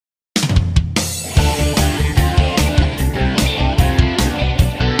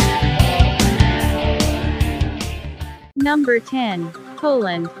Number 10.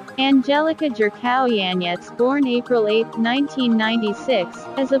 Poland. Angelika Jerkowianiec, born April 8, 1996,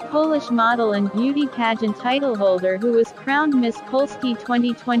 is a Polish model and beauty pageant titleholder who was crowned Miss Polski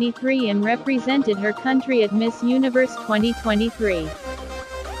 2023 and represented her country at Miss Universe 2023.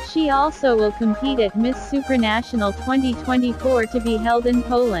 She also will compete at Miss Supranational 2024 to be held in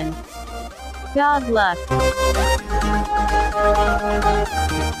Poland. God luck.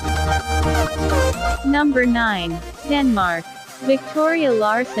 Number 9. Denmark. Victoria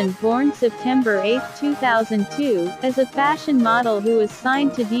Larsson, born September 8, 2002, is a fashion model who is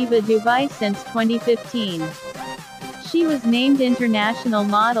signed to Diva Dubai since 2015. She was named International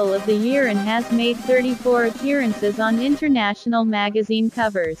Model of the Year and has made 34 appearances on international magazine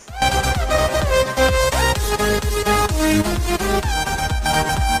covers.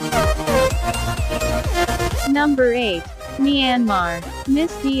 Number 8. Myanmar.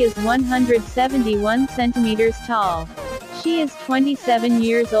 Miss D is 171 centimeters tall. She is 27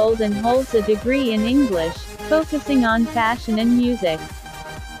 years old and holds a degree in English, focusing on fashion and music.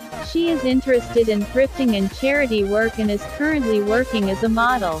 She is interested in thrifting and charity work and is currently working as a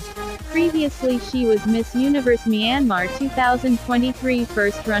model. Previously she was Miss Universe Myanmar 2023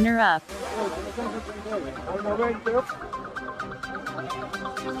 first runner-up.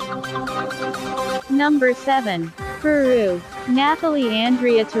 Number 7. Peru. Nathalie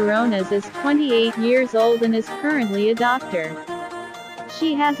Andrea Terrones is 28 years old and is currently a doctor.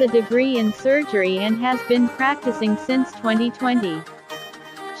 She has a degree in surgery and has been practicing since 2020.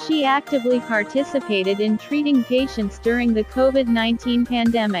 She actively participated in treating patients during the COVID-19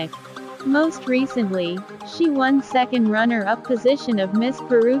 pandemic. Most recently, she won second runner-up position of Miss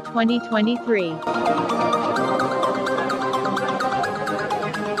Peru 2023.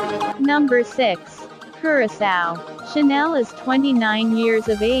 Number 6. Curaçao. Chanel is 29 years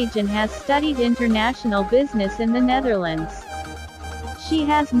of age and has studied international business in the Netherlands. She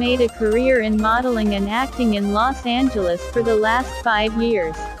has made a career in modeling and acting in Los Angeles for the last 5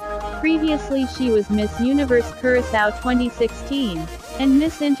 years. Previously she was Miss Universe Curaçao 2016, and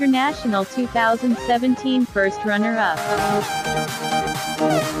Miss International 2017 first runner-up.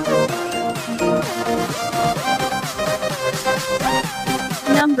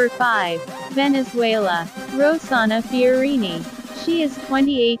 Number 5. Venezuela. Rosana Fiorini. She is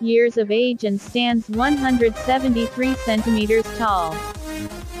 28 years of age and stands 173 centimeters tall.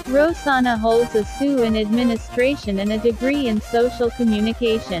 Rosana holds a SU in administration and a degree in social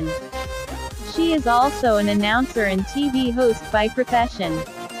communication. She is also an announcer and TV host by profession.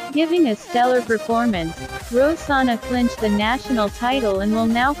 Giving a stellar performance, Rosana clinched the national title and will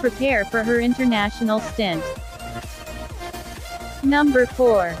now prepare for her international stint. Number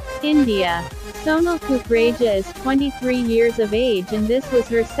 4. India. Sonal Kukreja is 23 years of age and this was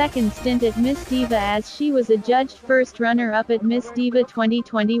her second stint at Miss Diva as she was adjudged first runner-up at Miss Diva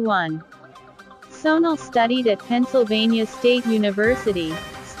 2021. Sonal studied at Pennsylvania State University,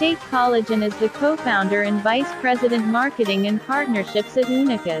 State College and is the co-founder and vice president marketing and partnerships at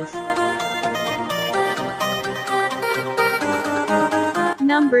Unicas.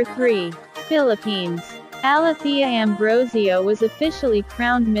 Number 3. Philippines. Alethea Ambrosio was officially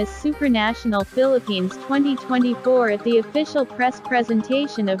crowned Miss Supranational Philippines 2024 at the official press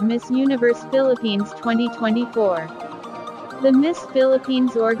presentation of Miss Universe Philippines 2024. The Miss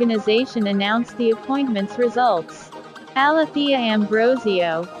Philippines organization announced the appointment's results. Alethea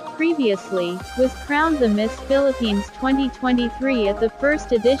Ambrosio, previously, was crowned the Miss Philippines 2023 at the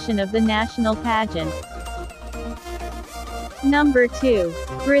first edition of the national pageant. Number 2.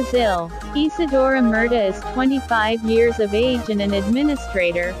 Brazil. Isadora Murta is 25 years of age and an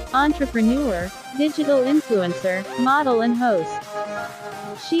administrator, entrepreneur, digital influencer, model and host.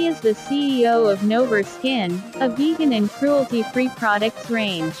 She is the CEO of Nover Skin, a vegan and cruelty-free products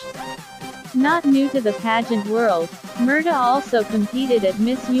range. Not new to the pageant world, Murta also competed at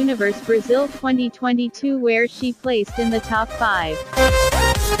Miss Universe Brazil 2022 where she placed in the top 5.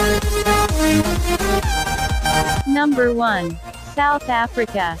 Number 1. South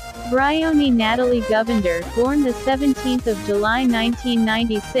Africa. Bryony Natalie Govender, born the 17th of July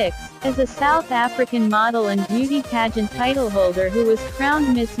 1996, is a South African model and beauty pageant titleholder who was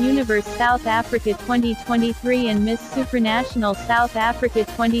crowned Miss Universe South Africa 2023 and Miss Supranational South Africa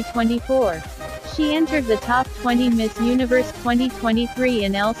 2024. She entered the top 20 Miss Universe 2023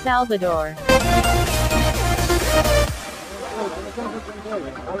 in El Salvador.